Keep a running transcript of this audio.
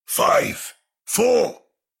5, 4,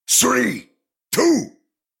 3, 2,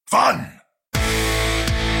 1.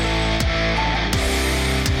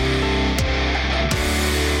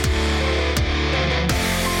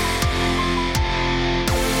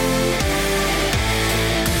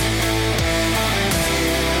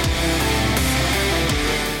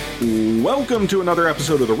 Welcome to another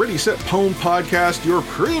episode of the Ready Set Pwn Podcast, your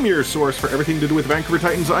premier source for everything to do with Vancouver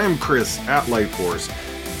Titans. I am Chris at Lightforce.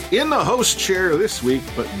 In the host chair this week,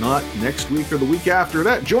 but not next week or the week after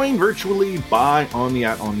that, joined virtually by Omni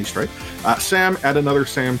at OmniStrike. Sam at Another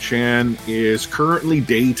Sam Chan is currently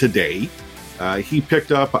day to day. He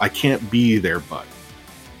picked up I Can't Be There, But.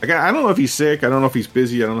 I don't know if he's sick. I don't know if he's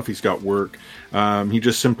busy. I don't know if he's got work. He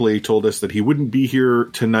just simply told us that he wouldn't be here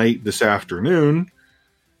tonight this afternoon.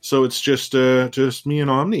 So it's just me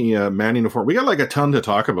and Omni manning the fort. We got like a ton to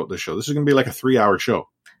talk about this show. This is going to be like a 3-hour show.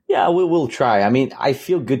 Yeah, we'll try. I mean, I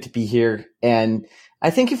feel good to be here. And I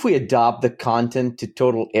think if we adopt the content to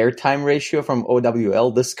total airtime ratio from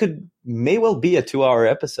OWL, this may well be a 2-hour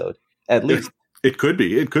episode, at least. It could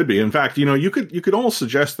be. It could be. In fact, you could almost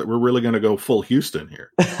suggest that we're really going to go full Houston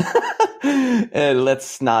here.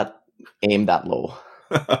 Let's not aim that low.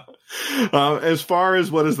 As far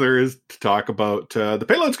as what there is to talk about, the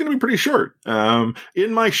payload's going to be pretty short.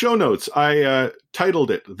 In my show notes, I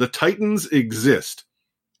titled it, The Titans Exist.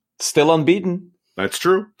 Still unbeaten. That's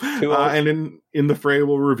true. And in the fray,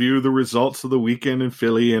 we'll review the results of the weekend in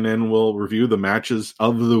Philly, and then we'll review the matches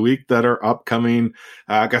of the week that are upcoming.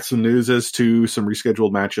 Got some news as to some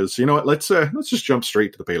rescheduled matches. So you know what? Let's just jump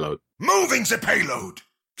straight to the payload. Moving the payload.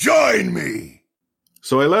 Join me.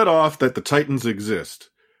 So I led off that the Titans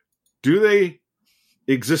exist. Do they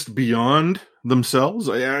exist beyond themselves?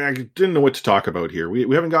 I didn't know what to talk about here.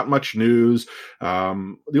 We haven't got much news.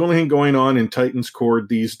 The only thing going on in Titans Cord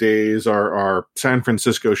these days are San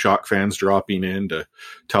Francisco Shock fans dropping in to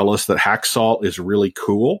tell us that Hacksaw is really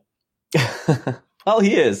cool. Well,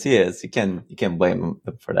 he is. You can't blame him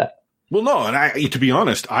for that. Well, no, and to be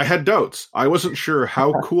honest, I had doubts. I wasn't sure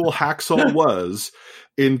how cool Hacksaw was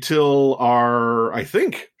until our, I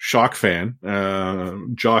think, Shock fan,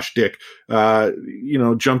 Josh Dick,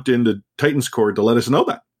 jumped into Titans Cord to let us know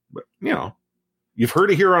that. But, you've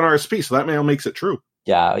heard it here on RSP, so that makes it true.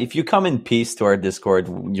 Yeah, if you come in peace to our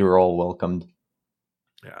Discord, you're all welcomed.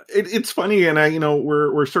 Yeah, it's funny, and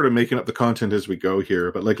we're sort of making up the content as we go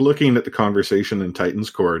here, but like looking at the conversation in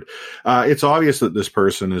Titans Cord, it's obvious that this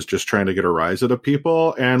person is just trying to get a rise out of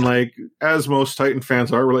people, and like as most Titan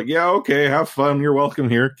fans are, we're like, yeah, okay, have fun, you're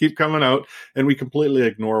welcome here, keep coming out, and we completely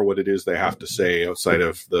ignore what it is they have to say outside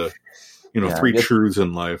of the, three truths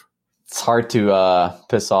in life. It's hard to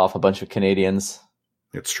piss off a bunch of Canadians.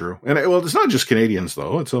 It's true, and it's not just Canadians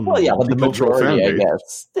though; it's but the majority, I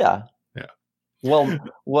guess, yeah.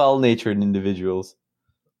 Well-natured individuals.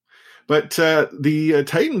 But the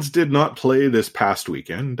Titans did not play this past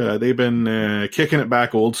weekend. They've been kicking it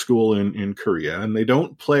back old school in Korea, and they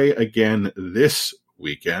don't play again this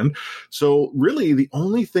weekend. So really, the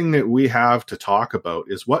only thing that we have to talk about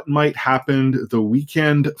is what might happen the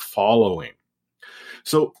weekend following.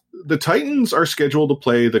 So the Titans are scheduled to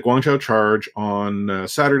play the Guangzhou Charge on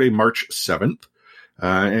Saturday, March 7th.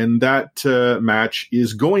 And that match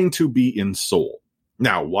is going to be in Seoul.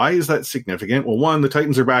 Now, why is that significant? Well, one, the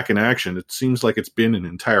Titans are back in action. It seems like it's been an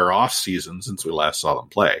entire off season since we last saw them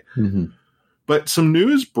play. Mm-hmm. But some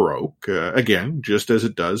news broke, again, just as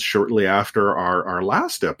it does shortly after our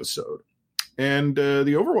last episode. And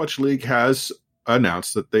the Overwatch League has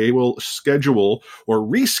announced that they will schedule or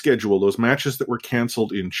reschedule those matches that were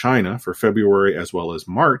canceled in China for February as well as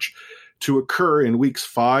March to occur in weeks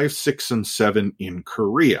 5, 6, and 7 in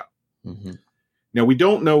Korea. Mm-hmm. Now, we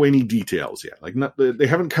don't know any details yet. They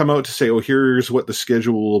haven't come out to say, here's what the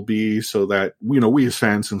schedule will be so that, we as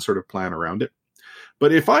fans can sort of plan around it.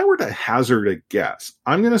 But if I were to hazard a guess,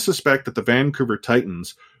 I'm going to suspect that the Vancouver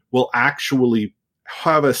Titans will actually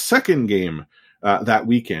have a second game that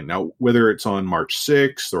weekend. Now, whether it's on March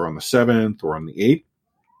 6th or on the 7th or on the 8th,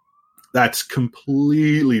 that's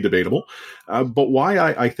completely debatable. But why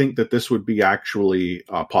I think that this would be actually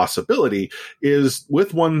a possibility is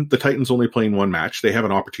with the Titans only playing one match, they have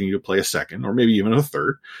an opportunity to play a second or maybe even a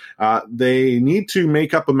third. They need to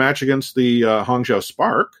make up a match against the Hangzhou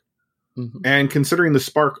Spark. Mm-hmm. And considering the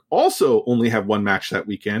Spark also only have one match that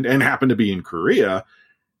weekend and happen to be in Korea,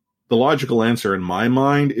 the logical answer in my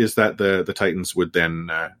mind is that the Titans would then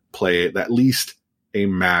play at least a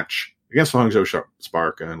match against the Hangzhou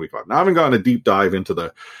Spark and week 5. Now, I haven't gone a deep dive into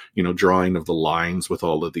the, drawing of the lines with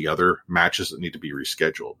all of the other matches that need to be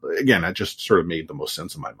rescheduled. But again, that just sort of made the most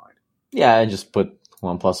sense in my mind. Yeah, I just put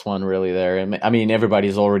 1+1 really there. I mean,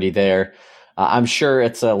 everybody's already there. I'm sure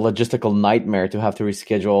it's a logistical nightmare to have to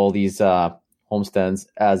reschedule all these homestands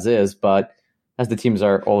as is, but as the teams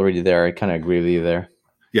are already there, I kind of agree with you there.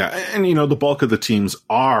 Yeah, and the bulk of the teams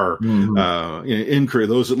are in Korea.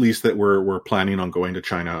 Those at least that were planning on going to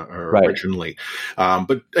China originally.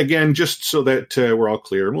 But again, just so that we're all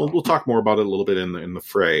clear, and we'll talk more about it a little bit in the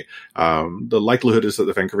fray. The likelihood is that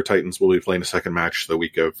the Vancouver Titans will be playing a second match the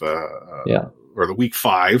week of or the week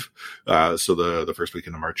 5, so the first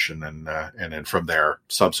weekend of March, and then from there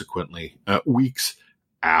subsequently weeks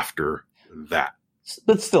after that.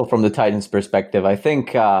 But still, from the Titans' perspective, I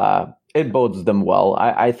think it bodes them well.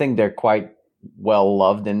 I think they're quite well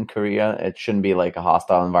loved in Korea. It shouldn't be like a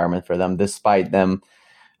hostile environment for them, despite them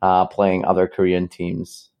playing other Korean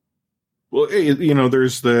teams. Well,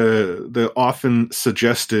 there's the often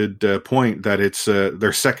suggested point that it's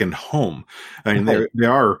their second home. I mean, they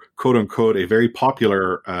are quote unquote a very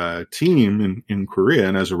popular team in Korea,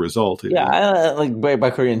 and as a result,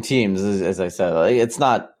 by Korean teams, as I said, it's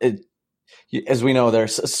not. As we know,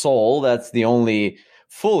 there's Seoul. That's the only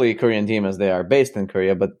fully Korean team as they are based in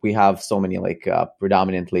Korea, but we have so many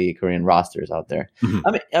predominantly Korean rosters out there.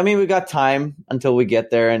 Mm-hmm. I mean, we got time until we get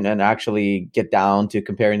there and actually get down to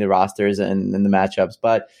comparing the rosters and the matchups.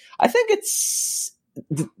 But I think it's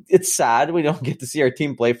sad we don't get to see our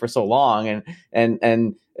team play for so long,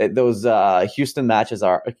 and those Houston matches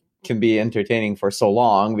can be entertaining for so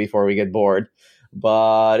long before we get bored.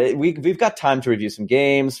 But we've got time to review some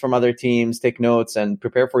games from other teams, take notes, and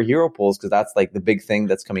prepare for hero pools, because that's like the big thing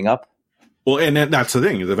that's coming up. Well, and that's the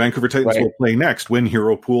thing. The Vancouver Titans will play next when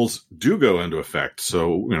hero pools do go into effect.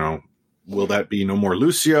 So, will that be no more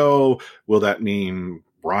Lucio? Will that mean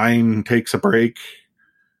Ryan takes a break?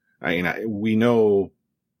 We know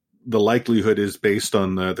the likelihood is based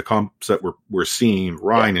on the comps that we're seeing.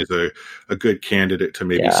 Ryan is a good candidate to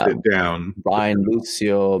maybe sit down. Ryan,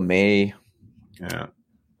 Lucio, May. Yeah,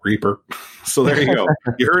 Reaper. So there you go.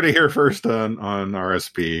 You heard it here first on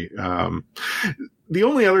RSP. The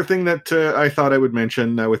only other thing that I thought I would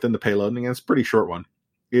mention within the payload, and again, it's a pretty short one,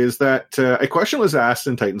 is that a question was asked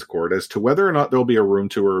in Titans Court as to whether or not there'll be a room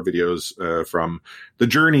tour of videos from the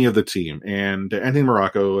journey of the team. And Anthony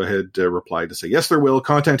Morocco had replied to say, yes, there will.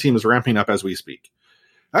 Content team is ramping up as we speak.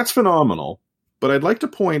 That's phenomenal. But I'd like to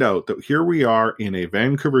point out that here we are in a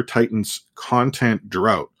Vancouver Titans content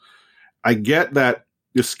drought. I get that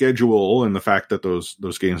the schedule and the fact that those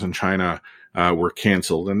games in China were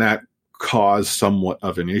canceled, and that caused somewhat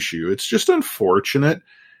of an issue. It's just unfortunate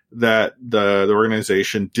that the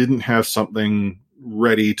organization didn't have something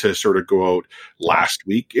ready to sort of go out last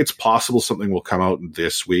week. It's possible something will come out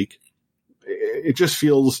this week. It just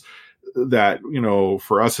feels that,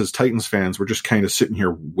 for us as Titans fans, we're just kind of sitting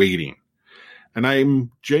here waiting. And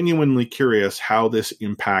I'm genuinely curious how this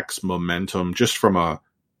impacts momentum just from a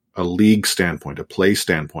league standpoint, a play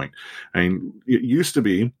standpoint. I mean, it used to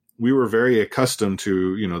be we were very accustomed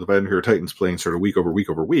to, the Vancouver Titans playing sort of week over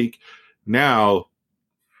week over week. Now,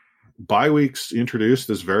 bye weeks introduced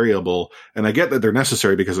this variable, and I get that they're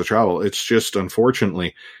necessary because of travel. It's just,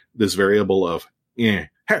 unfortunately, this variable of,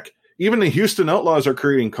 heck, even the Houston Outlaws are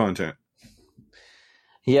creating content.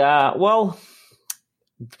 Yeah, well,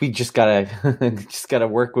 we just gotta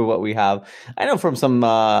work with what we have. I know from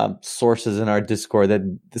some sources in our Discord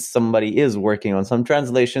that somebody is working on some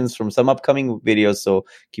translations from some upcoming videos. So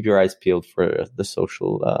keep your eyes peeled for the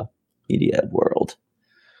social media world.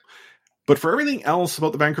 But for everything else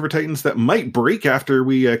about the Vancouver Titans that might break after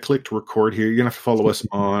we clicked record here, you're gonna have to follow us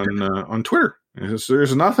on Twitter.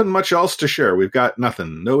 There's nothing much else to share. We've got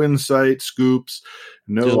nothing, no insight, scoops,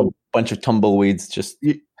 no just a bunch of tumbleweeds just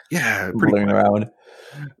blowing around.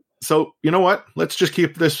 So you know what? Let's just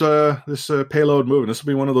keep this payload moving. This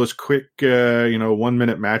will be one of those quick 1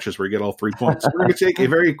 minute matches where you get all 3 points. We're going to take a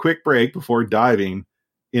very quick break before diving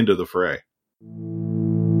into the fray.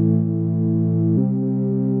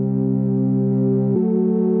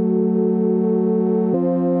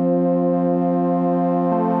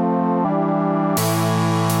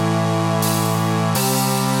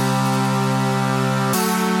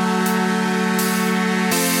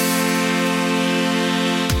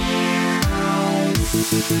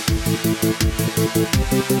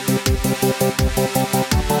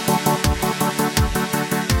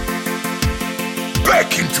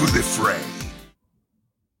 Back into the fray.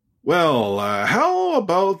 Well, how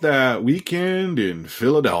about that weekend in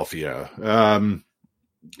Philadelphia?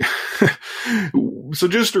 So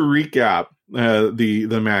just to recap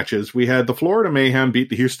the matches, we had the Florida Mayhem beat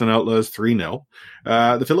the Houston Outlaws 3-0.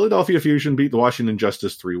 The Philadelphia Fusion beat the Washington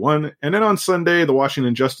Justice 3-1. And then on Sunday, the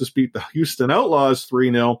Washington Justice beat the Houston Outlaws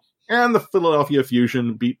 3-0. And the Philadelphia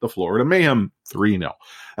Fusion beat the Florida Mayhem 3-0.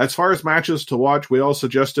 As far as matches to watch, we all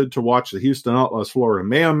suggested to watch the Houston Outlaws Florida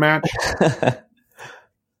Mayhem match.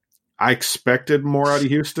 I expected more out of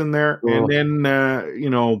Houston there. Cool. And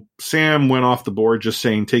then, Sam went off the board just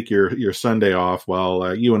saying, take your Sunday off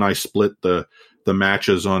while you and I split the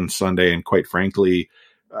matches on Sunday. And quite frankly,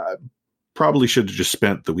 probably should have just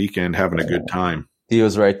spent the weekend having a good time. He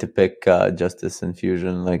was right to pick Justice and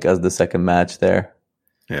Fusion as the second match there.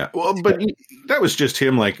 Yeah. Well, but that was just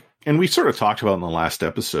him and we sort of talked about in the last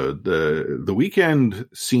episode, the weekend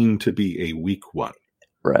seemed to be a weak one.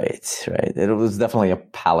 Right. It was definitely a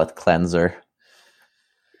palate cleanser.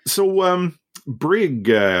 So,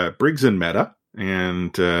 Briggs in meta,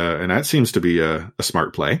 and that seems to be a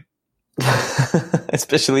smart play.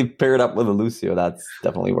 Especially paired up with a Lucio, that's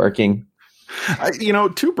definitely working.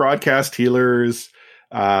 Two broadcast healers.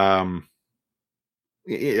 I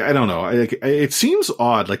don't know. It seems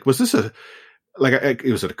odd. Was this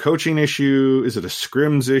was it a coaching issue? Is it a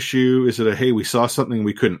scrims issue? Is it a, hey, we saw something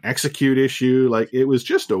we couldn't execute issue? It was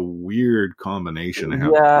just a weird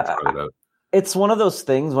combination. It's one of those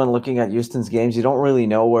things when looking at Houston's games, you don't really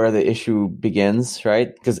know where the issue begins,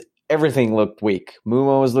 right? Because everything looked weak.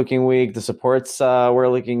 Mumo was looking weak. The supports were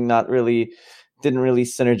looking didn't really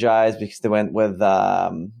synergize because they went with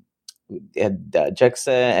they had Jexe,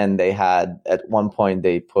 and they had, at one point,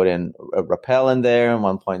 they put in a Rappel in there. At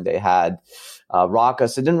one point, they had Raka.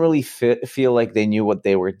 So it didn't really feel like they knew what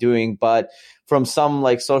they were doing. But from some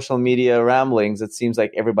social media ramblings, it seems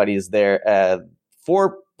like everybody is there.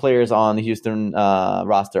 4 players on the Houston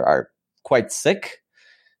roster are quite sick.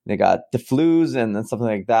 They got the flus and something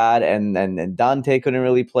like that, and Dante couldn't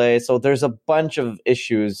really play. So there's a bunch of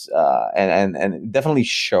issues, and it definitely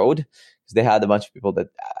showed, because they had a bunch of people that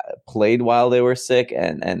played while they were sick,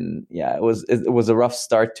 and yeah, it was a rough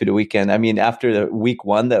start to the weekend. I mean, after the week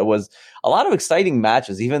one, there was a lot of exciting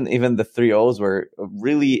matches. Even the 3-0s were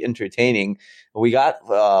really entertaining. We got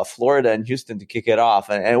Florida and Houston to kick it off,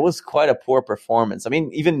 and it was quite a poor performance. I mean,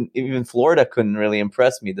 even Florida couldn't really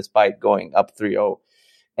impress me despite going up 3-0.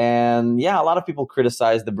 And yeah, a lot of people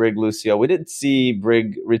criticized the Brig Lucio. We did see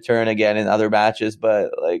Brig return again in other matches, but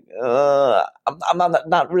I'm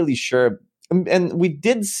not really sure. And we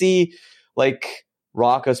did see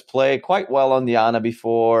Raka's play quite well on the Ana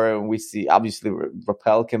before, and we see obviously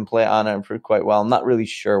Rappel can play Ana quite well. I'm not really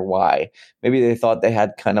sure why. Maybe they thought they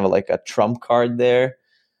had kind of a trump card there.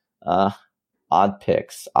 Odd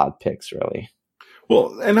picks, really.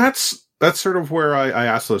 Well, and that's sort of where I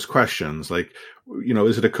ask those questions.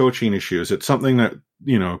 Is it a coaching issue? Is it something that,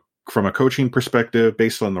 from a coaching perspective,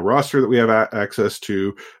 based on the roster that we have access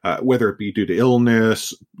to, whether it be due to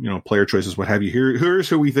illness, player choices, what have you, here's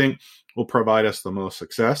who we think will provide us the most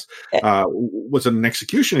success. Was it an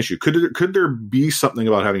execution issue? Could there be something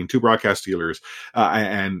about having 2 broadcast dealers,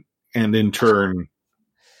 and in turn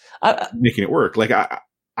making it work?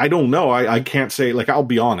 I don't know. I can't say, I'll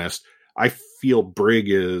be honest. I feel Brig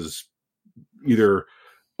is either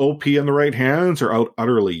OP in the right hands or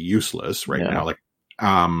utterly useless right now.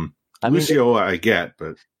 Lucio, I get,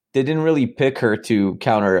 but they didn't really pick her to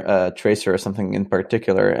counter Tracer or something in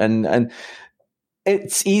particular. And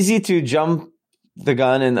it's easy to jump the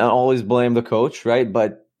gun and always blame the coach, right?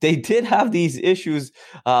 But they did have these issues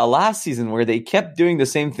last season where they kept doing the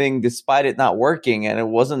same thing despite it not working, and it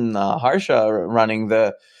wasn't Harsha running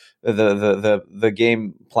the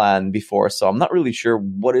game plan before. So I'm not really sure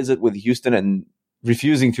what is it with Houston and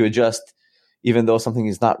refusing to adjust, even though something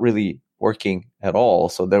is not really working at all.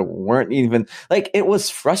 So there weren't even it was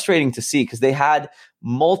frustrating to see, because they had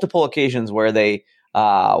multiple occasions where they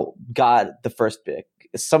got the first pick.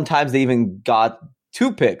 Sometimes they even got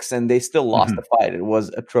 2 picks and they still lost the fight. It was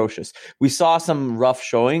atrocious. We saw some rough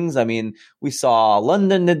showings. I mean, we saw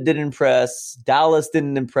London that didn't impress, Dallas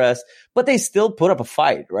didn't impress, but they still put up a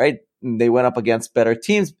fight, right? And they went up against better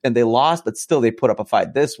teams and they lost, but still they put up a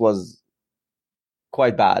fight. This was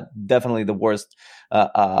quite bad. Definitely the worst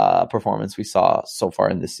performance we saw so far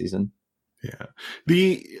in this season. Yeah.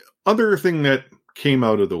 The other thing that came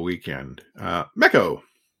out of the weekend, Meko.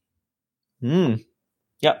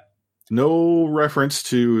 Yep. No reference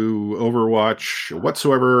to Overwatch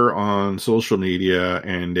whatsoever on social media,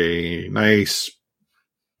 and a nice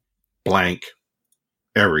blank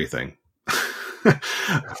everything.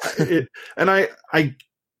 And I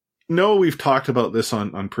know we've talked about this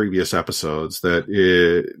on previous episodes, that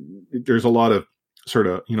there's a lot of sort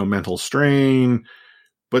of, mental strain,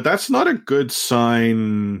 but that's not a good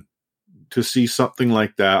sign to see something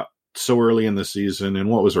like that so early in the season and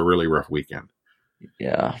what was a really rough weekend.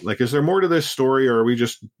 Yeah. Is there more to this story, or are we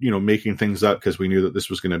just, making things up because we knew that this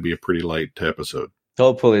was going to be a pretty light episode?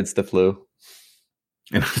 Hopefully it's the flu.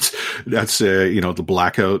 And that's the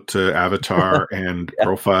blackout avatar and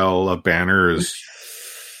profile banner is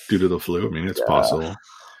due to the flu. I mean, it's possible.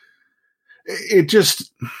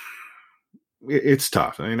 It's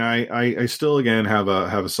tough. I mean, I still again have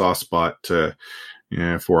a soft spot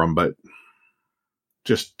for him, but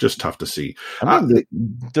just tough to see. I mean,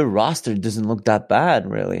 the roster doesn't look that bad,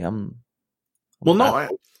 really.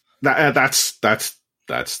 That's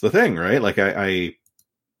the thing, right? Like I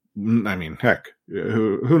mean, heck,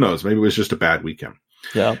 who knows? Maybe it was just a bad weekend.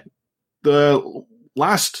 Yeah. The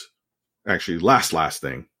last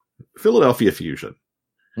thing, Philadelphia Fusion.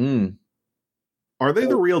 Are they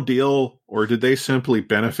the real deal, or did they simply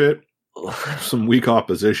benefit some weak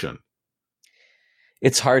opposition?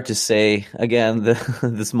 It's hard to say. Again,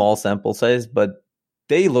 the small sample size, but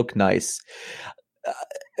they look nice.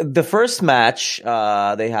 The first match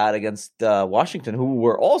they had against Washington, who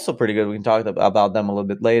were also pretty good. We can talk about them a little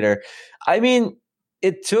bit later. I mean,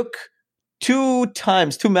 it took two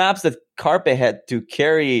maps that Carpe had to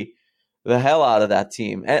carry the hell out of that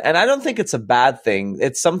team. And I don't think it's a bad thing.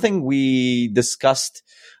 It's something we discussed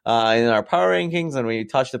in our power rankings, and we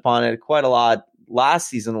touched upon it quite a lot last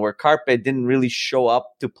season, where Carpe didn't really show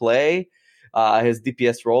up to play his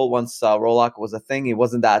DPS role once Rollock was a thing. He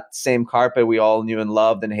wasn't that same Carpe we all knew and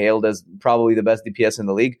loved and hailed as probably the best DPS in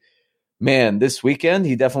the league. Man, this weekend,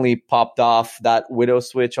 he definitely popped off. That Widow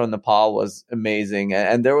switch on Nepal was amazing.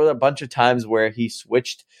 And there were a bunch of times where he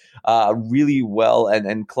switched really well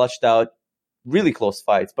and clutched out really close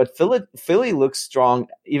fights. But Philly looks strong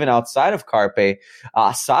even outside of Carpe.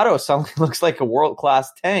 Sato suddenly looks like a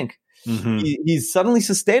world-class tank. Mm-hmm. He's suddenly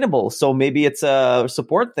sustainable. So maybe it's a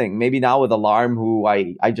support thing. Maybe now with Alarm, who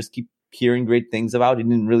I just keep hearing great things about. He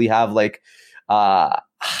didn't really have like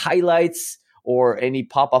highlights or any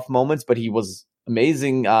pop-off moments, but he was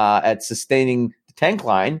amazing at sustaining the tank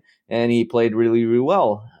line, and he played really, really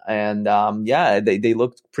well. And they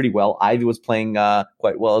looked pretty well. Ivy was playing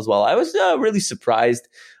quite well as well. I was really surprised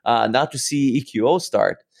not to see EQO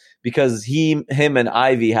start, because him and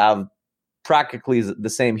Ivy have practically the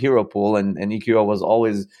same hero pool, and EQO was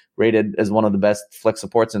always rated as one of the best flex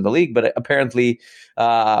supports in the league. But apparently,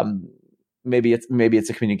 maybe it's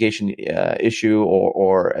a communication issue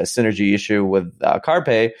or a synergy issue with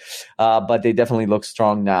Carpe, but they definitely look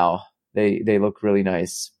strong now. They look really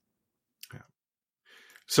nice. Yeah.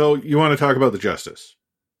 So you want to talk about the Justice?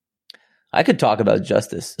 I could talk about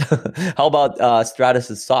Justice. How about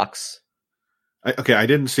Stratus's socks? I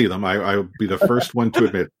didn't see them. I'll be the first one to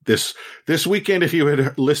admit this weekend. If you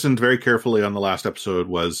had listened very carefully on the last episode,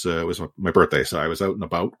 was my birthday, so I was out and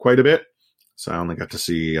about quite a bit. So I only got to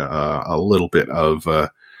see a little bit of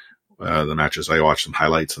the matches. I watched some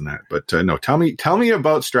highlights and that, but no. Tell me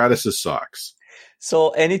about Stratus's socks.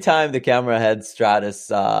 So anytime the camera had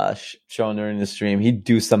Stratus shown during the stream, he'd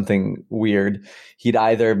do something weird. He'd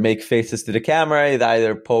either make faces to the camera, he'd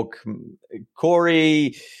either poke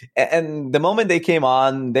Corey. And the moment they came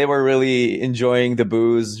on, they were really enjoying the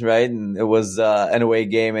booze, right? And it was an away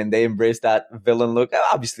game, and they embraced that villain look.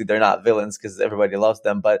 Obviously, they're not villains because everybody loves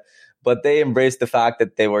them, but they embraced the fact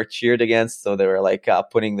that they were cheered against. So they were like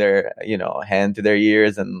putting their hand to their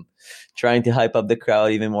ears and trying to hype up the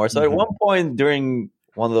crowd even more. So at one point during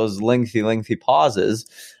one of those lengthy pauses,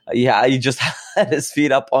 he just had his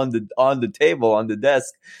feet up on the table, on the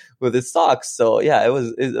desk with his socks. So yeah, it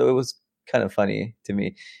was kind of funny to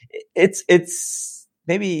me. It's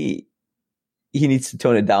maybe he needs to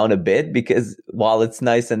tone it down a bit, because while it's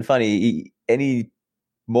nice and funny, any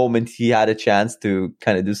moment he had a chance to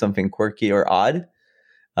kind of do something quirky or odd,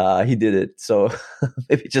 he did it. So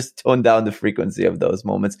maybe just tone down the frequency of those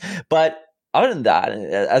moments. But other than that,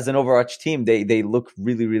 as an Overwatch team, they look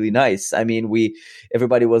really, really nice. I mean,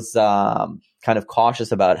 everybody was kind of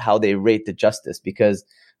cautious about how they rate the Justice, because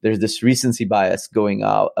there's this recency bias going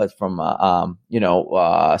out from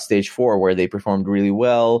stage 4, where they performed really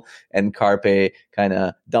well, and Carpe kind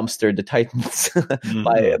of dumpstered the Titans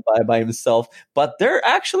by himself. But they're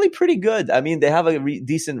actually pretty good. I mean, they have a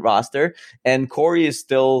decent roster, and Corey is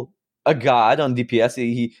still a god on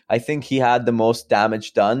DPS. I think he had the most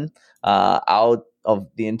damage done out of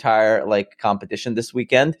the entire competition this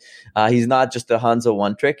weekend. He's not just a Hanzo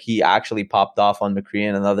one trick. He actually popped off on McCree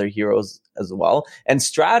and other heroes as well. And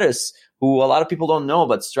Stratus, who a lot of people don't know,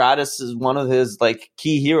 but Stratus is one of his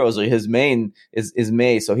key heroes, or his main is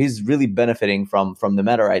Mei. So he's really benefiting from the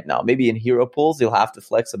meta right now. Maybe in hero pools he'll have to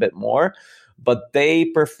flex a bit more, but they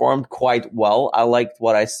performed quite well. I liked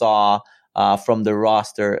what I saw from the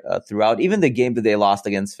roster throughout. Even the game that they lost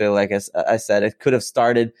against Phil, like I said, it could have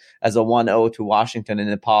started as a 1-0 to Washington in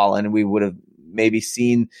Nepal, and we would have maybe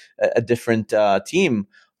seen a different team.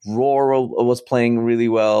 Roar was playing really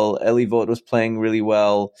well. Eli Vogt was playing really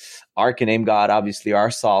well. Arc and Aim God obviously are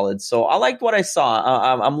solid. So I liked what I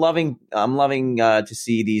saw. I'm loving to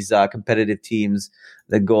see these competitive teams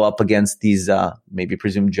that go up against these maybe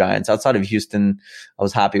presumed giants. Outside of Houston, I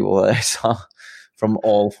was happy with what I saw from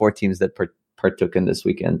all 4 teams that partook in this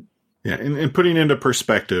weekend. Yeah, and putting into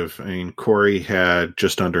perspective, I mean, Corey had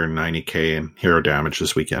just under 90K in hero damage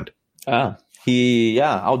this weekend. He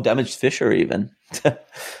out-damaged Fisher even.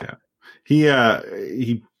 Yeah.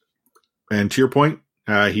 He, and to your point,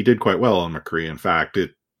 he did quite well on McCree. In fact,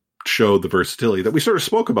 it showed the versatility that we sort of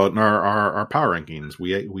spoke about in our power rankings.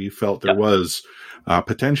 We felt there was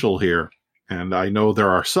potential here, and I know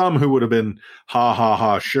there are some who would have been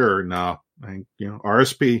sure. No,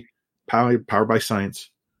 RSP powered by science.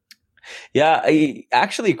 Yeah,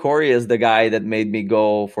 actually, Corey is the guy that made me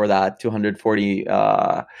go for that 240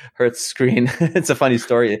 hertz screen. It's a funny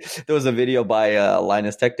story. There was a video by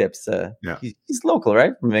Linus Tech Tips. He's local,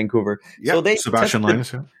 right, from Vancouver. Yeah, so Sebastian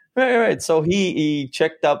Linus. Yeah. Right. So he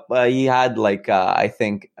checked up. He had I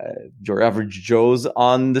think your average Joes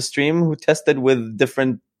on the stream who tested with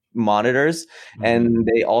different monitors, and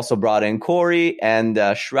they also brought in Corey and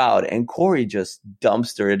Shroud, and Corey just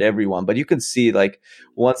dumpstered everyone. But you can see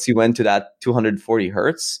once he went to that 240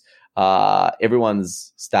 hertz,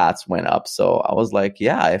 everyone's stats went up. So I was like,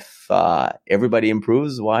 yeah, if everybody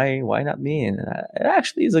improves, why not me? And it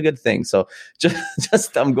actually is a good thing. So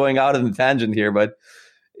just I'm going out on the tangent here, but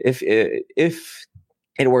if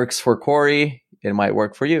it works for Corey, it might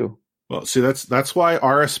work for you. Well, see, that's why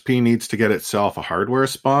RSP needs to get itself a hardware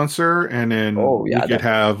sponsor, and then you could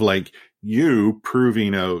have you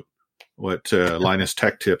proving out what Linus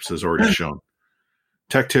Tech Tips has already shown.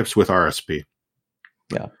 Tech Tips with RSP.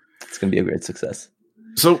 Yeah, it's going to be a great success.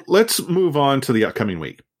 So let's move on to the upcoming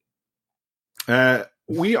week.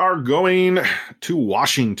 We are going to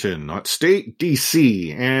Washington, not state,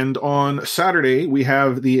 DC. And on Saturday, we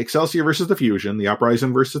have the Excelsior versus the Fusion, the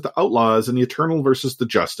Uprising versus the Outlaws, and the Eternal versus the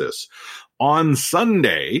Justice. On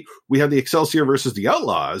Sunday, we have the Excelsior versus the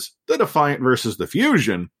Outlaws, the Defiant versus the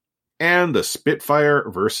Fusion, and the Spitfire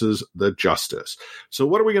versus the Justice. So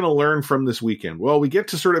what are we going to learn from this weekend? Well, we get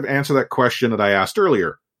to sort of answer that question that I asked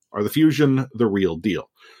earlier. Are the Fusion the real deal?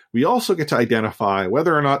 We also get to identify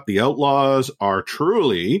whether or not the Outlaws are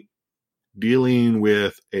truly dealing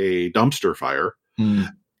with a dumpster fire.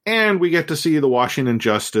 And we get to see the Washington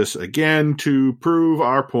Justice again to prove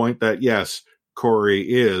our point that, yes, Corey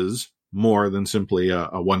is more than simply a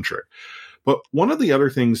one-trick. But one of the other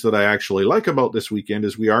things that I actually like about this weekend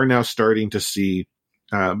is we are now starting to see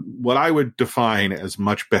what I would define as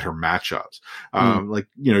much better matchups.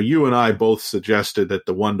 You and I both suggested that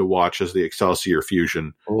the one to watch is the Excelsior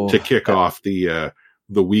Fusion to kick off the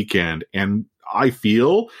weekend. And I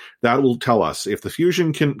feel that will tell us if the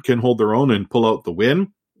Fusion can hold their own and pull out the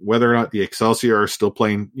win, whether or not the Excelsior are still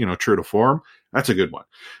playing, true to form. That's a good one,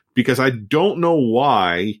 because I don't know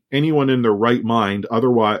why anyone in their right mind,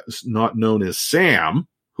 otherwise not known as Sam,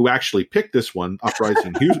 who actually picked this one,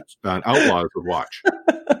 Uprising Outlaws, would watch.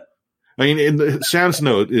 I mean, Sam's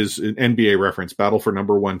note is an NBA reference, battle for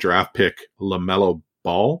number 1 draft pick, LaMelo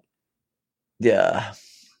Ball. Yeah.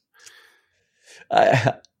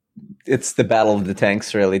 It's the battle of the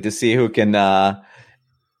tanks, really, to see who can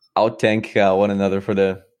out-tank one another for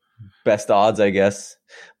the best odds, I guess.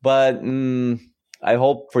 But I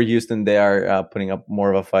hope for Houston they are putting up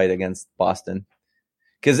more of a fight against Boston.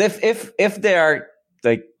 Because if they are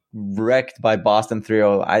wrecked by Boston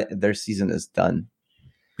 3-0, their season is done.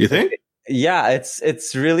 You think? Yeah,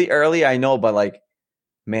 it's really early, I know, but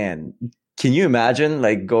man, can you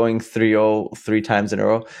imagine going 3-0 3 times in a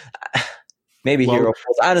row? Maybe hero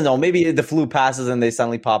falls. I don't know. Maybe the flu passes and they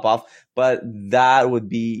suddenly pop off, but that would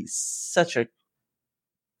be such a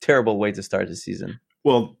terrible way to start the season.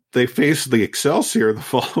 Well, they face the Excelsior the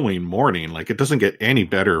following morning. It doesn't get any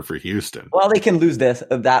better for Houston. Well, they can lose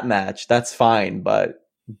that match. That's fine, but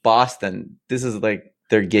Boston, this is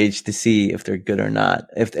their gauge to see if they're good or not.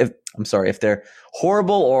 If they're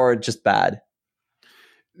horrible or just bad.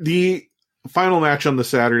 The final match on the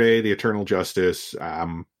Saturday, the Eternal Justice.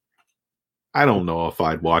 I don't know if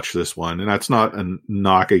I'd watch this one, and that's not a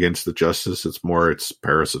knock against the Justice. It's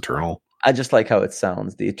Paris Eternal. I just like how it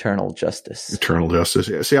sounds, the Eternal Justice. Eternal Justice.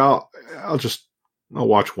 Yeah. See, I'll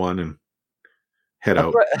watch one and head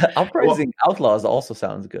out. Uprising Outlaws also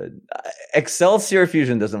sounds good. Excelsior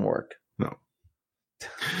Fusion doesn't work. No.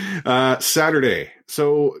 Saturday.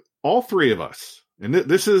 So all 3 of us, and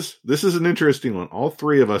this is an interesting one. All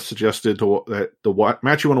 3 of us suggested that the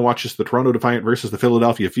match you want to watch is the Toronto Defiant versus the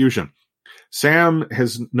Philadelphia Fusion. Sam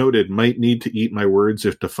has noted, might need to eat my words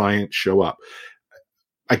if Defiant show up.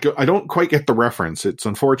 I don't quite get the reference. It's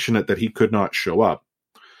unfortunate that he could not show up.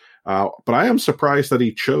 But I am surprised that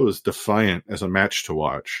he chose Defiant as a match to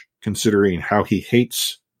watch, considering how he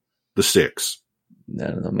hates the Six. I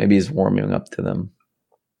don't know. Maybe he's warming up to them.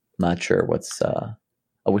 Not sure what's... I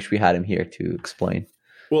wish we had him here to explain.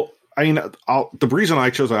 Well, I mean, the reason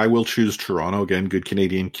I chose, I will choose Toronto. Again, good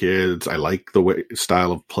Canadian kids. I like the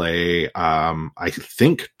style of play. I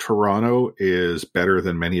think Toronto is better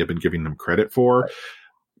than many have been giving them credit for. Right.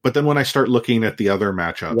 But then when I start looking at the other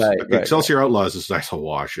matchups, Excelsior Outlaws is nice to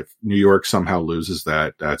watch. If New York somehow loses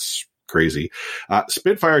that, that's crazy.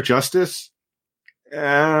 Spitfire Justice,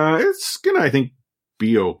 it's going to, I think,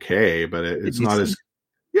 be okay, but it's not as...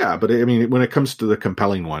 Yeah, but I mean, when it comes to the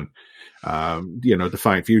compelling one,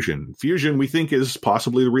 Defiant Fusion. Fusion, we think, is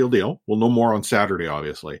possibly the real deal. We'll know more on Saturday,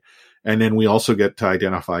 obviously. And then we also get to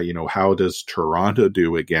identify, how does Toronto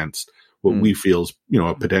do against what we feel is,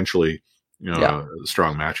 a potentially... a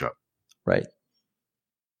strong matchup. Right.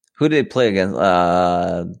 Who did they play against?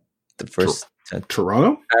 The first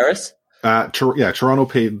Toronto? Paris? Toronto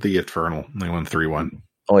paid the Eternal. They won 3-1.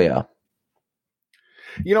 Oh, yeah.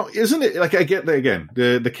 Isn't it like, I get that again,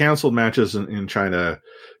 the canceled matches in China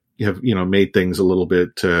have, made things a little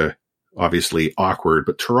bit obviously awkward,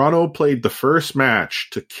 but Toronto played the first match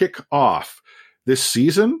to kick off this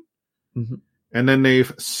season, and then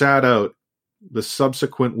they've sat out the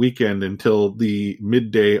subsequent weekend until the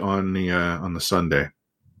midday on the Sunday.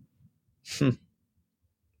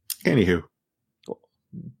 Anywho.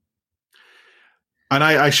 And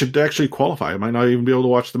I should actually qualify. I might not even be able to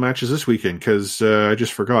watch the matches this weekend because I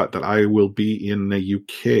just forgot that I will be in the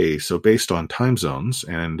UK. So based on time zones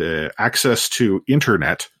and access to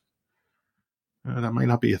internet, that might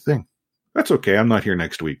not be a thing. That's okay. I'm not here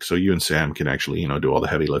next week. So you and Sam can actually, do all the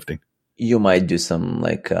heavy lifting. You might do some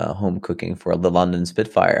home cooking for the London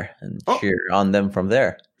Spitfire and cheer on them from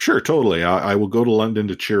there. Sure, totally. I will go to London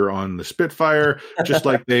to cheer on the Spitfire, just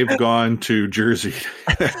like they've gone to Jersey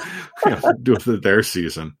with their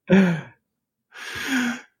season.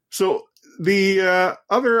 So the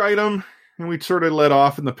other item, and we sort of let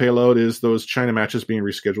off in the payload, is those China matches being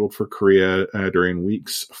rescheduled for Korea during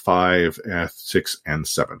weeks 5, 6, and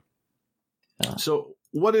 7. So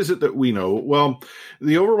what is it that we know? Well,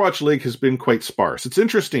 the Overwatch League has been quite sparse. It's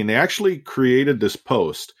interesting. They actually created this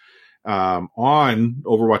post on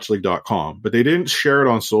overwatchleague.com, but they didn't share it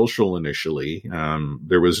on social initially.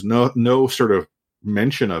 There was no sort of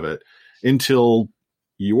mention of it until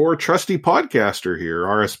your trusty podcaster here,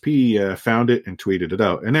 RSP, found it and tweeted it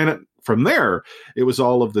out. And then from there, it was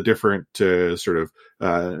all of the different news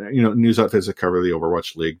outfits that cover the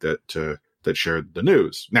Overwatch League that shared the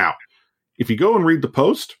news. Now, if you go and read the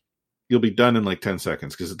post, you'll be done in like 10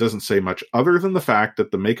 seconds because it doesn't say much other than the fact that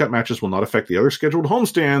the makeup matches will not affect the other scheduled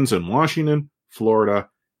homestands in Washington, Florida,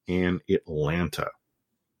 and Atlanta.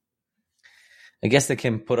 I guess they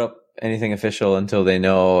can put up anything official until they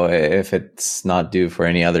know if it's not due for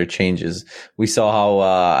any other changes. We saw how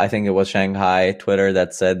I think it was Shanghai Twitter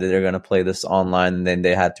that said that they're going to play this online and then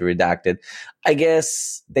they had to redact it. I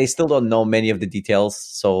guess they still don't know many of the details,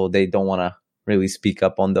 so they don't want to really speak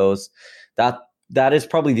up on those. That is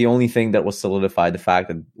probably the only thing that will solidify the fact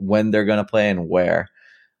that when they're going to play and where.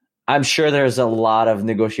 I'm sure there's a lot of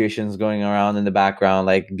negotiations going around in the background,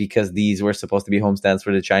 because these were supposed to be homestands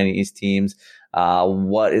for the Chinese teams.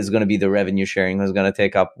 What is going to be the revenue sharing? Who's going to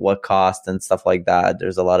take up what cost and stuff like that?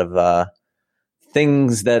 There's a lot of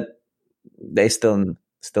things that they still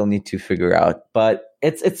need to figure out. But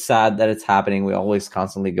it's sad that it's happening. We always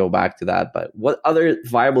constantly go back to that. But what other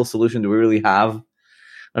viable solution do we really have?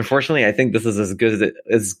 Unfortunately, I think this is as good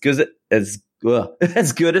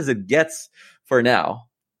as it gets for now.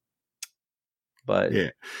 But yeah,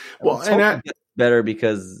 well, and that gets better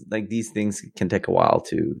because these things can take a while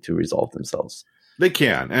to resolve themselves. They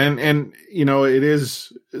can, and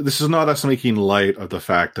this is not us making light of the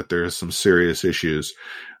fact that there's some serious issues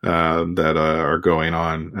that are going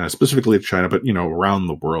on, specifically in China, but around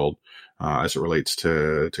the world as it relates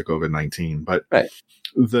to COVID-19. But right.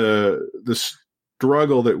 the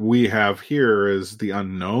struggle that we have here is the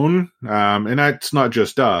unknown, and that's not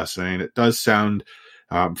just us. I mean, it does sound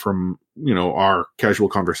from our casual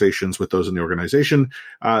conversations with those in the organization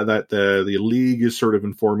that the league is sort of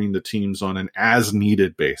informing the teams on an as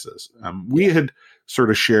needed basis. We had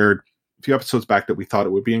sort of shared a few episodes back that we thought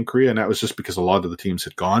it would be in Korea, and that was just because a lot of the teams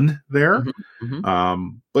had gone there.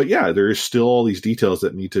 But yeah, there is still all these details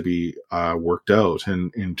that need to be worked out,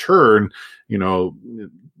 and in turn,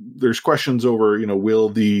 there's questions over will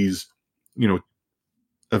these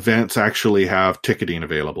events actually have ticketing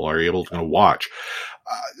available? Are you able to watch?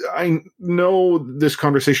 I know this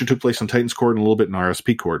conversation took place on Titans Court and a little bit in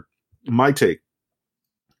RSP Court. My take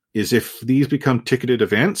is if these become ticketed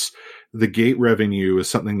events, the gate revenue is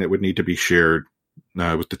something that would need to be shared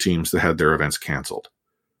with the teams that had their events canceled.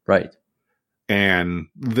 Right. And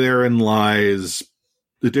therein lies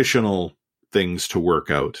additional things to work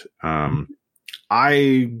out.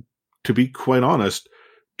 I, to be quite honest,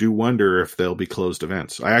 do wonder if they'll be closed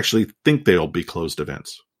events. I actually think they'll be closed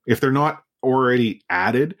events. If they're not already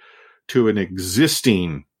added to an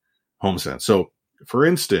existing homestand. So, for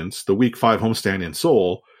instance, the Week 5 homestand in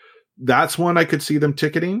Seoul, that's one I could see them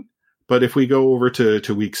ticketing. But if we go over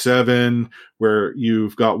to Week 7, where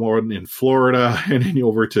you've got one in Florida, and then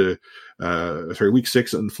over to Week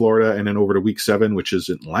 6 in Florida, and then over to Week 7, which is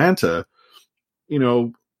Atlanta,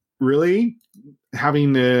 really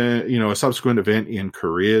having a subsequent event in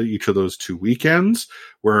Korea each of those 2 weekends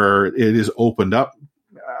where it is opened up.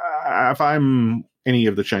 If I'm any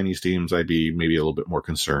of the Chinese teams, I'd be maybe a little bit more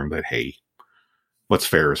concerned that, hey, what's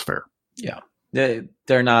fair is fair. Yeah.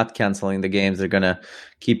 They're not canceling the games. They're going to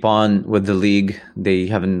keep on with the league. They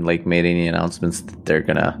haven't made any announcements that they're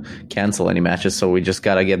going to cancel any matches. So we just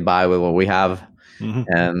got to get by with what we have. Mm-hmm.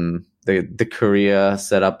 And the Korea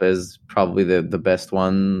setup is probably the best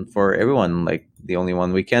one for everyone. The only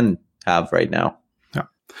one we can have right now. Yeah.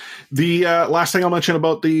 The last thing I'll mention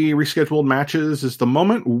about the rescheduled matches is the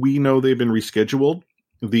moment we know they've been rescheduled,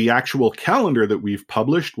 the actual calendar that we've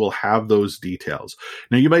published will have those details.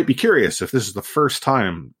 Now, you might be curious if this is the first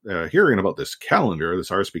time hearing about this calendar,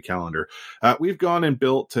 this RSP calendar. We've gone and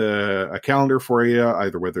built a calendar for you,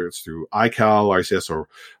 either whether it's through iCal, ICS,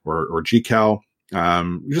 or GCal.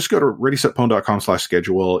 You just go to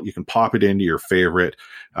readysetpwn.com/schedule. You can pop it into your favorite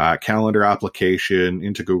calendar application,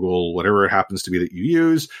 into Google, whatever it happens to be that you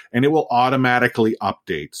use, and it will automatically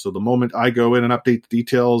update. So the moment I go in and update the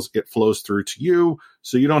details, it flows through to you,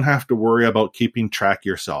 so you don't have to worry about keeping track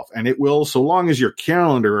yourself. And it will, so long as your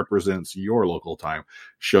calendar represents your local time,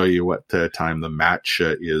 show you what time the match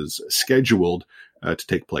is scheduled to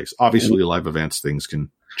take place. Obviously, live events, things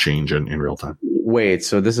can change in real time. Wait,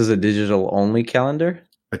 so this is a digital-only calendar?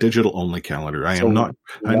 A digital-only calendar. I'm not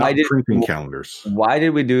printing calendars. Why did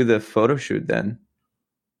we do the photo shoot then?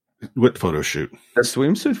 What photo shoot? The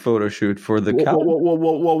swimsuit photo shoot for the calendar.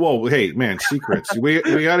 Whoa. Hey, man, secrets. we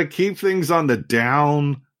got to keep things on the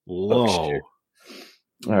down low. Oh,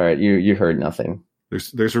 all right, you heard nothing.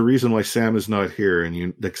 There's a reason why Sam is not here, and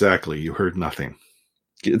you heard nothing.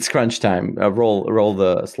 It's crunch time. Roll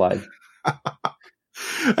the slide.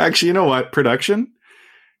 Actually, you know what? Production,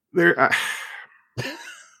 I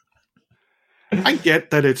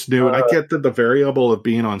get that it's new, and I get that the variable of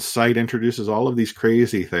being on site introduces all of these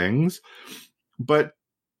crazy things, but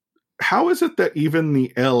how is it that even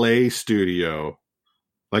the LA studio,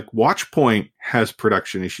 Watchpoint, has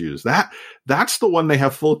production issues? That's the one they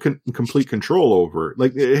have full complete control over.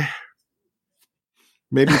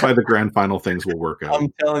 Maybe by the grand final things will work out.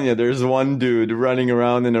 I'm telling you, there's one dude running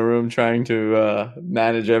around in a room trying to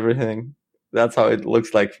manage everything. That's how it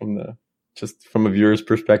looks like from a viewer's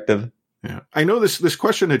perspective. Yeah, I know this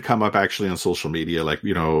question had come up actually on social media.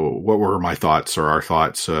 What were my thoughts or our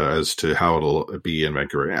thoughts as to how it'll be in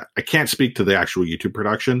Vancouver? I can't speak to the actual YouTube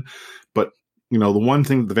production, but the one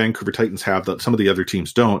thing the Vancouver Titans have that some of the other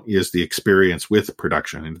teams don't is the experience with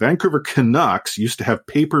production. And Vancouver Canucks used to have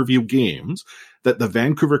pay-per-view games that the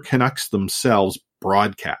Vancouver Canucks themselves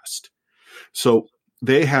broadcast. So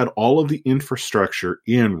they had all of the infrastructure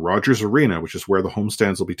in Rogers Arena, which is where the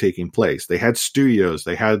homestands will be taking place. They had studios.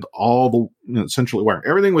 They had all the essentially where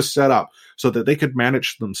everything was set up so that they could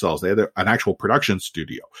manage themselves. They had an actual production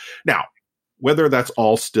studio. Now, whether that's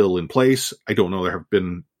all still in place, I don't know. There have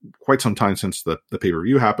been quite some time since the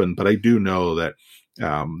pay-per-view happened, but I do know that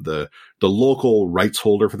the local rights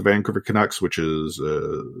holder for the Vancouver Canucks, which is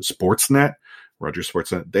Sportsnet, Rogers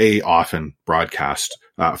Sportsnet, they often broadcast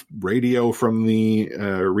radio from the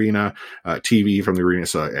arena, TV from the arena.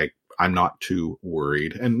 So I'm not too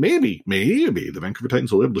worried. And maybe the Vancouver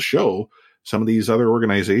Titans will be able to show some of these other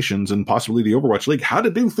organizations and possibly the Overwatch League how to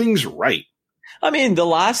do things right. I mean, the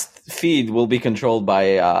last feed will be controlled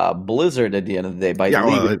by Blizzard at the end of the day.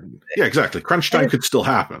 Yeah, exactly. Crunch time could still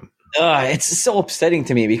happen. It's so upsetting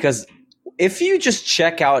to me because if you just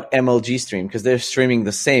check out MLG stream, because they're streaming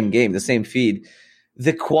the same game, the same feed,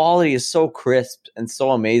 the quality is so crisp and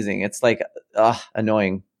so amazing. It's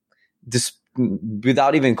annoying. Just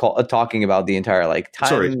without even talking about the entire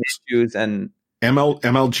time issues and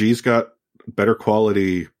MLG's got better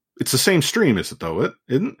quality. It's the same stream, is it though?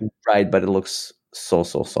 Isn't right? But it looks so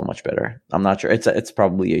much better. I'm not sure. It's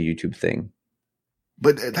probably a YouTube thing.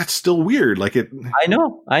 but that's still weird. Like it. I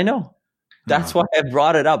know. That's why I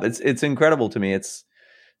brought it up. It's incredible to me. It's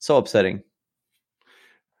so upsetting.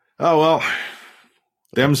 Oh well,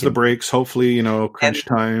 them's the breaks. Hopefully, crunch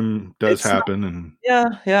time does happen. And yeah,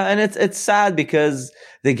 and it's sad because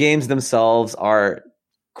the games themselves are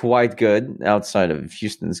quite good outside of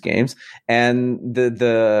Houston's games, and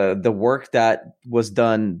the work that was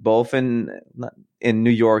done both in New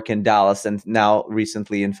York and Dallas, and now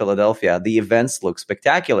recently in Philadelphia, the events look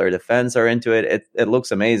spectacular. The fans are into it. It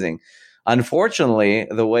looks amazing. Unfortunately,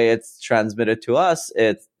 the way it's transmitted to us,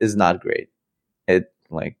 it is not great. It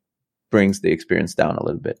brings the experience down a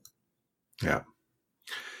little bit. Yeah.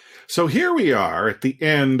 So here we are at the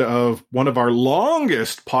end of one of our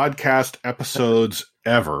longest podcast episodes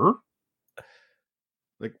ever.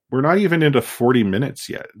 We're not even into 40 minutes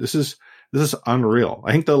yet. This is unreal.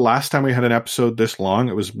 I think the last time we had an episode this long,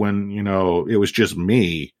 it was when, it was just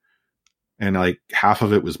me and half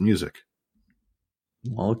of it was music.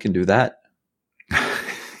 Well, we can do that.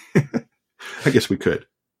 I guess we could.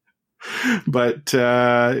 But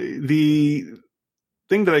the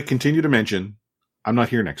thing that I continue to mention, I'm not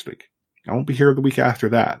here next week. I won't be here the week after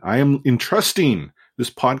that. I am entrusting this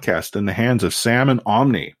podcast in the hands of Sam and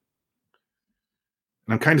Omni.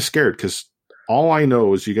 And I'm kind of scared because all I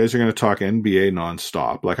know is you guys are going to talk NBA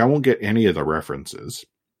nonstop. I won't get any of the references.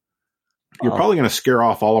 You're probably going to scare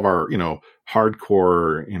off all of our,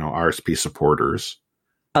 hardcore, RSP supporters.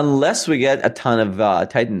 Unless we get a ton of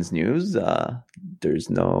Titans news, there's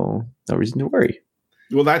no reason to worry.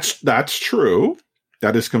 Well, that's true.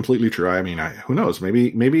 That is completely true. I mean, who knows?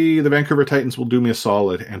 Maybe the Vancouver Titans will do me a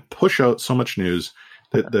solid and push out so much news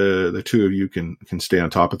that the two of you can stay on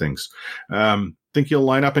top of things. Think you'll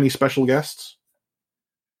line up any special guests?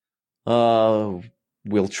 We'll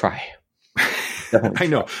try. I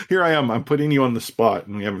know. Here I am. I'm putting you on the spot,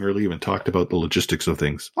 and we haven't really even talked about the logistics of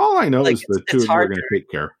things. All I know is the two of you are going to take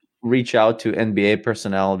care. Reach out to NBA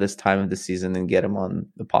personnel this time of the season and get them on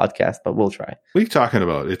the podcast, but we'll try. What are you talking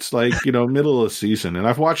about? It's middle of the season, and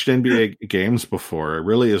I've watched NBA games before.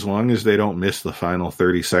 Really, as long as they don't miss the final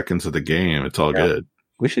 30 seconds of the game, it's all good.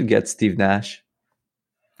 We should get Steve Nash.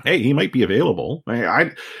 Hey, he might be available.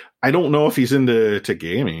 I don't know if he's into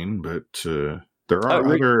gaming, but there are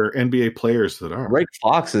other NBA players that are. Rick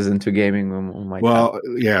Fox is into gaming.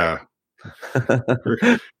 Yeah.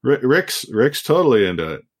 Rick's totally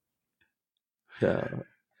into it.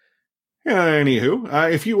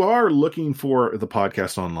 Anywho, if you are looking for the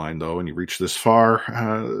podcast online, though, and you reach this far,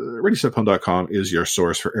 ReadySetPwn.com is your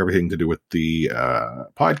source for everything to do with the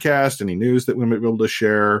podcast, any news that we might be able to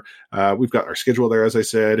share. We've got our schedule there, as I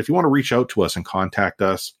said. If you want to reach out to us and contact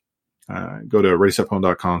us, go to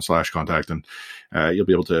ReadySetPwn.com/contact, and you'll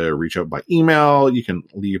be able to reach out by email. You can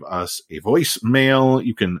leave us a voicemail.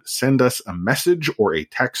 You can send us a message or a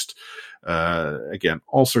text. Again,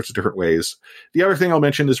 all sorts of different ways. The other thing I'll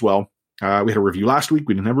mention as well, we had a review last week.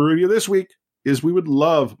 We didn't have a review this week. Is we would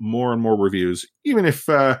love more and more reviews, even if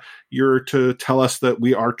you're to tell us that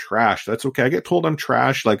we are trash. That's okay. I get told I'm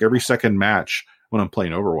trash every second match when I'm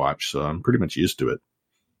playing Overwatch, so I'm pretty much used to it.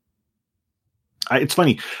 It's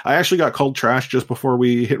funny. I actually got called trash just before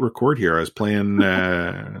we hit record here. I was playing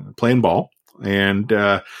ball, and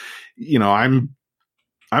I'm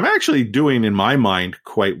actually doing, in my mind,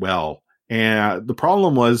 quite well. And the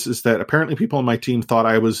problem is that apparently people on my team thought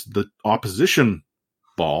I was the opposition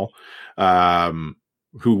ball,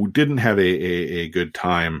 who didn't have a good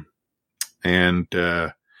time. And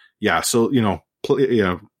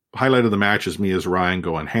highlight of the match is me as Ryan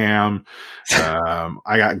going ham.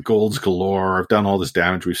 I got golds galore. I've done all this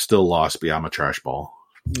damage. We've still lost, but I'm a trash ball.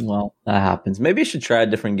 Well, that happens. Maybe you should try a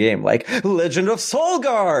different game, like Legend of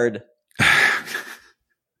Solgard.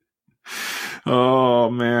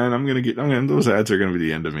 Oh man, those ads are gonna be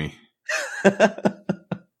the end of me.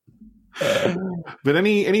 But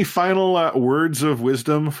any final words of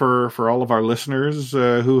wisdom for all of our listeners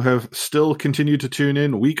who have still continued to tune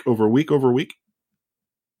in week over week over week?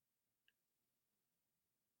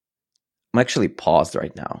 I'm actually paused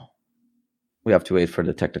right now. We have to wait for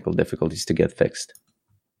the technical difficulties to get fixed.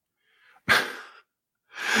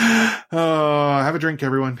 Have a drink,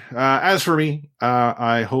 everyone. As for me,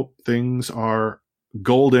 I hope things are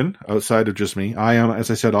golden outside of just me. I am, as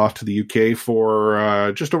I said, off to the UK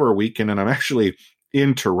for just over a week, and then I'm actually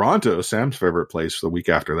in Toronto, Sam's favorite place, the week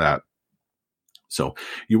after that. So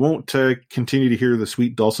you won't continue to hear the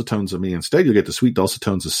sweet dulcet tones of me. Instead, you'll get the sweet dulcet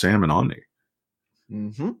tones of Sam and Omni.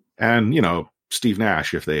 Mm-hmm. And, Steve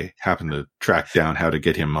Nash, if they happen to track down how to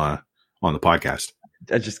get him on the podcast.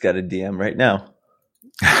 I just got a DM right now.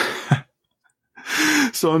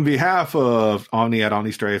 So on behalf of Omni at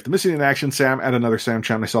OmniStrafe, the Missing in Action, Sam at Another Sam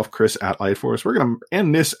Chan, myself, Chris at Lightforce, we're going to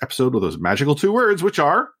end this episode with those magical 2 words, which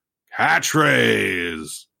are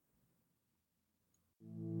catchphrase.